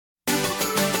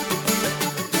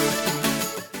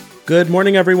Good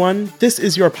morning, everyone. This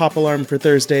is your Pop Alarm for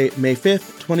Thursday, May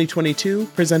 5th, 2022,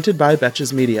 presented by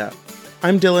Betches Media.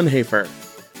 I'm Dylan Hafer.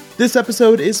 This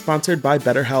episode is sponsored by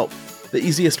BetterHelp, the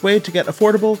easiest way to get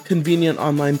affordable, convenient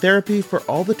online therapy for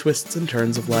all the twists and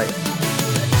turns of life.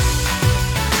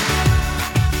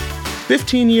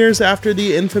 15 years after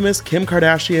the infamous Kim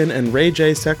Kardashian and Ray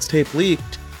J sex tape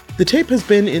leaked, the tape has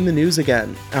been in the news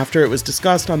again after it was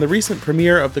discussed on the recent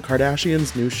premiere of the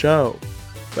Kardashians' new show.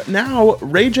 But now,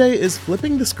 Ray J is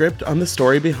flipping the script on the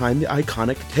story behind the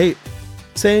iconic tape,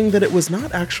 saying that it was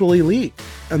not actually leaked,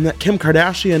 and that Kim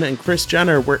Kardashian and Kris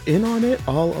Jenner were in on it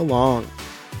all along.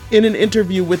 In an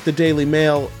interview with the Daily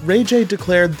Mail, Ray J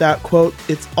declared that, quote,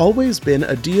 "It's always been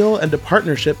a deal and a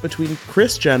partnership between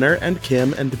Kris Jenner and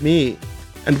Kim and me,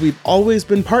 and we've always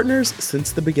been partners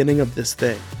since the beginning of this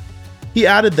thing." He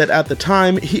added that at the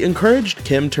time, he encouraged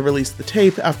Kim to release the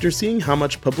tape after seeing how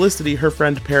much publicity her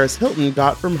friend Paris Hilton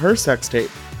got from her sex tape,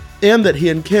 and that he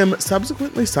and Kim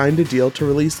subsequently signed a deal to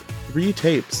release 3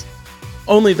 tapes.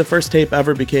 Only the first tape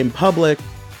ever became public,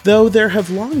 though there have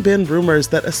long been rumors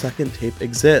that a second tape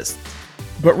exists.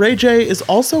 But Ray J is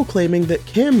also claiming that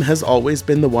Kim has always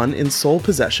been the one in sole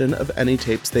possession of any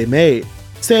tapes they made,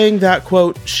 saying that,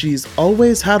 quote, "She's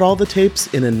always had all the tapes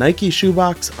in a Nike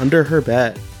shoebox under her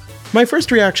bed." My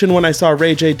first reaction when I saw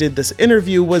Ray J did this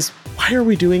interview was, why are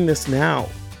we doing this now?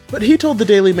 But he told the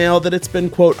Daily Mail that it's been,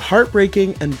 quote,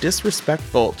 "heartbreaking and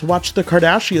disrespectful to watch the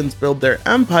Kardashians build their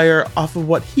empire off of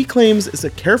what he claims is a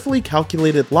carefully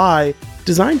calculated lie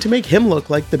designed to make him look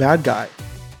like the bad guy."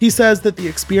 He says that the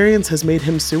experience has made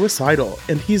him suicidal,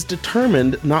 and he's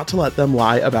determined not to let them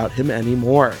lie about him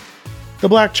anymore. The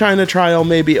Blac Chyna trial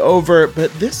may be over,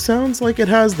 but this sounds like it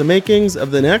has the makings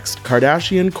of the next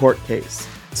Kardashian court case.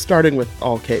 Starting with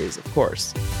all Ks, of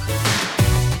course.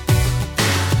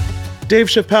 Dave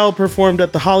Chappelle performed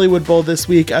at the Hollywood Bowl this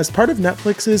week as part of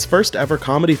Netflix's first ever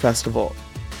comedy festival.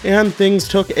 And things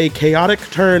took a chaotic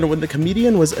turn when the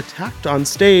comedian was attacked on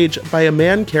stage by a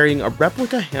man carrying a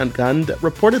replica handgun that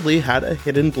reportedly had a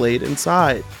hidden blade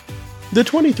inside. The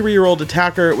 23-year-old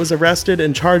attacker was arrested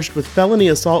and charged with felony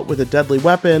assault with a deadly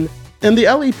weapon, and the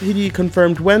LAPD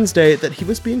confirmed Wednesday that he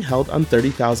was being held on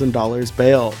 $30,000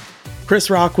 bail. Chris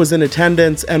Rock was in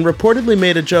attendance and reportedly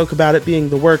made a joke about it being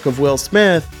the work of Will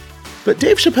Smith, but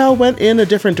Dave Chappelle went in a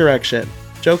different direction,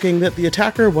 joking that the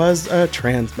attacker was a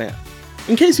trans man.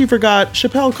 In case you forgot,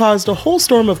 Chappelle caused a whole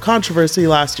storm of controversy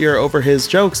last year over his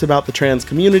jokes about the trans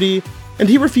community, and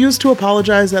he refused to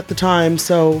apologize at the time,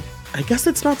 so I guess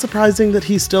it's not surprising that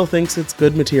he still thinks it's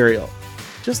good material.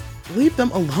 Just leave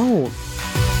them alone.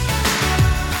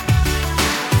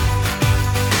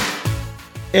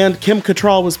 And Kim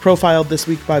Cattrall was profiled this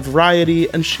week by Variety,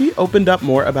 and she opened up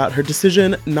more about her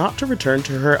decision not to return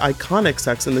to her iconic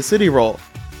Sex and the City role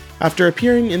after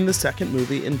appearing in the second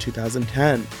movie in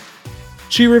 2010.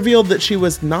 She revealed that she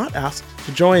was not asked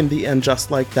to join the And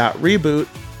Just Like That reboot,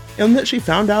 and that she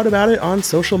found out about it on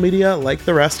social media like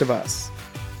the rest of us.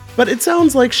 But it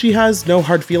sounds like she has no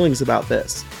hard feelings about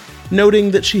this,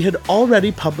 noting that she had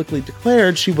already publicly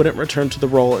declared she wouldn't return to the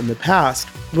role in the past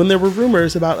when there were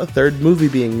rumors about a third movie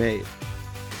being made.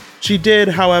 She did,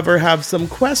 however, have some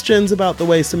questions about the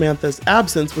way Samantha's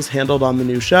absence was handled on the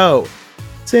new show,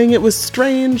 saying it was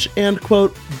strange and,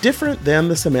 quote, "different than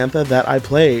the Samantha that I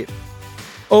played."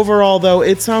 Overall, though,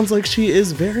 it sounds like she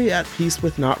is very at peace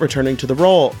with not returning to the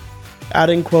role,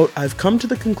 adding, quote, "I've come to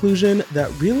the conclusion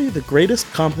that really the greatest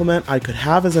compliment I could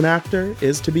have as an actor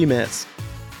is to be missed."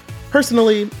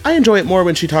 Personally, I enjoy it more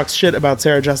when she talks shit about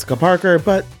Sarah Jessica Parker,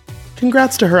 but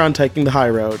congrats to her on taking the high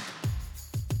road.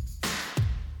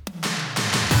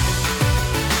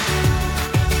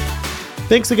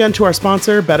 Thanks again to our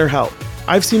sponsor, BetterHelp.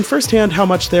 I've seen firsthand how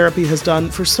much therapy has done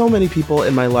for so many people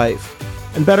in my life,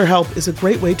 and BetterHelp is a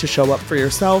great way to show up for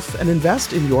yourself and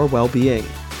invest in your well-being.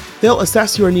 They'll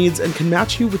assess your needs and can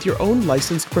match you with your own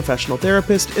licensed professional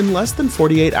therapist in less than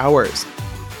 48 hours.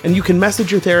 And you can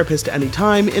message your therapist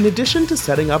anytime in addition to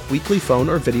setting up weekly phone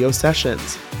or video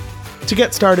sessions. To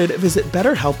get started, visit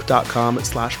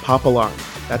betterhelp.com/popalarm.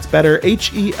 That's better,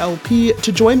 HELP,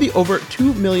 to join the over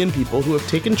 2 million people who have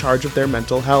taken charge of their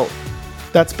mental health.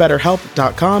 That's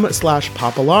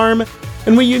betterhelp.com/popalarm.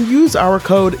 And when you use our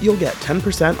code, you'll get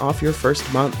 10% off your first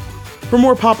month. For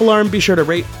more Pop Alarm, be sure to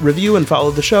rate, review, and follow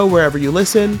the show wherever you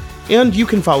listen. And you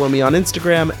can follow me on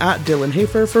Instagram @Dylan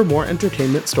Hafer for more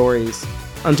entertainment stories.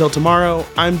 Until tomorrow,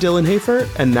 I'm Dylan Hafer,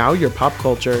 and now your pop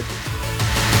culture.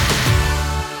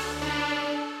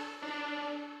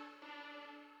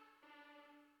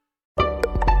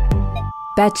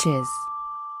 Betches.